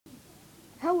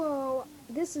Hello,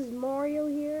 this is Mario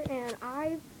here,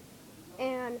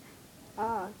 and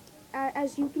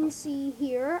as you can see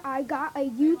here, I got a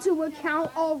YouTube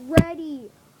account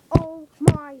already. Oh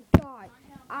my god.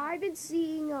 I've been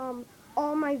seeing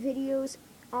all my videos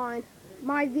on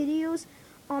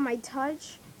my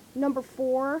touch number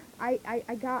 4. I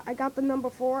got the number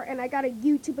 4 and I got a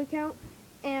YouTube account,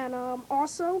 and I've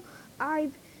also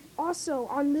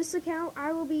on this account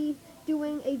I will be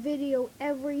doing a video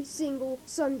every single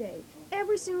Sunday.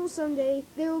 Every single Sunday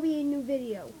there will be a new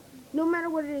video. No matter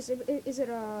what it is. Is it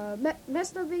a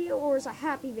messed up video or is it a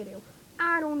happy video?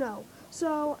 I don't know.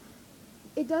 So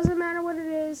it doesn't matter what it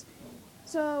is.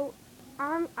 So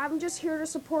I'm just here to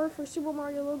support for Super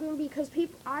Mario Logan because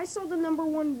I saw the number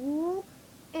 1 rule,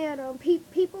 and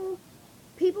people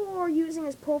are using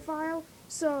his profile.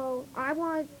 So I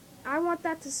want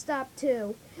that to stop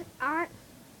too. I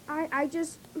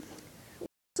just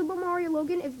Super Mario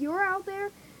Logan, if you're out there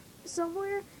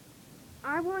somewhere,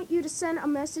 I want you to send a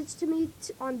message to me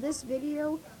on this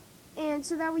video, and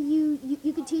so that way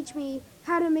you can teach me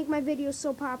how to make my videos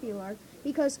so popular,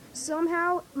 because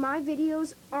somehow my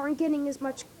videos aren't getting as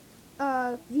much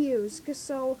views.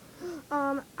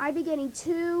 I've been getting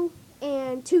 2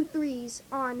 and 2 3s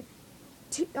on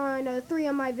 3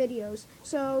 of my videos.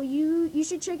 So you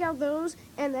should check out those,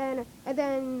 and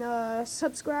then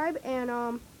subscribe,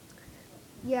 and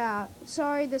yeah,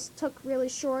 sorry this took really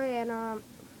short, and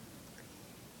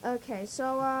okay,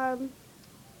 so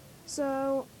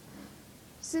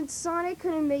since Sonic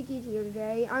couldn't make it here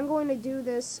today, I'm going to do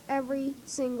this every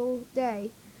single day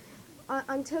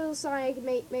until Sonic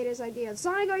made his idea.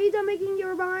 Sonic, are you done making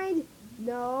your mind?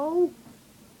 No.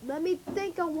 Let me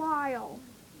think a while.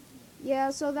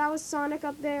 Yeah, so that was Sonic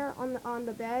up there on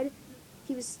the bed.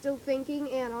 He was still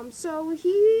thinking, and so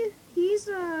he's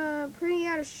pretty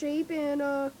out of shape,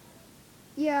 and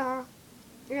yeah,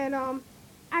 and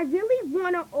I really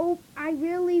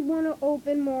wanna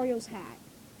open Mario's hat.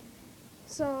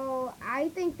 So I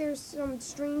think there's some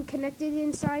string connected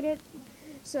inside it.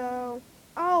 So,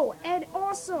 oh, and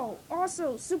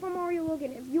also, Super Mario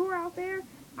Logan, if you're out there,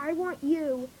 I want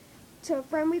you to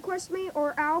friend request me,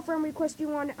 or I'll friend request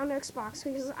you on Xbox,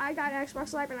 because I got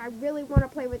Xbox Live and I really want to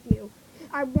play with you.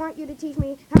 I want you to teach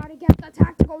me how to get the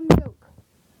tactical nuke.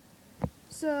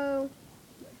 So,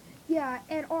 yeah,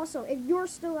 and also, if you're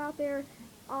still out there,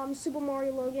 Super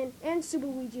Mario Logan, and Super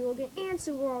Luigi Logan, and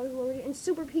Super Mario Logan, and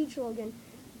Super Peach Logan,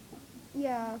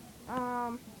 yeah,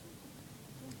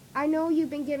 I know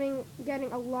you've been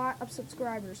getting a lot of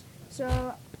subscribers.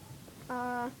 So,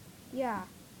 yeah.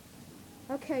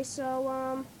 Okay,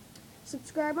 so,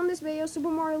 subscribe on this video. Super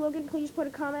Mario Logan, please put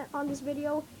a comment on this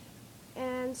video,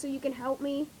 and so you can help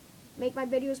me make my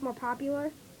videos more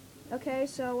popular. Okay,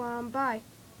 so, bye.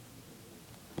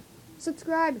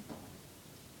 Subscribe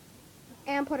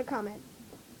and put a comment.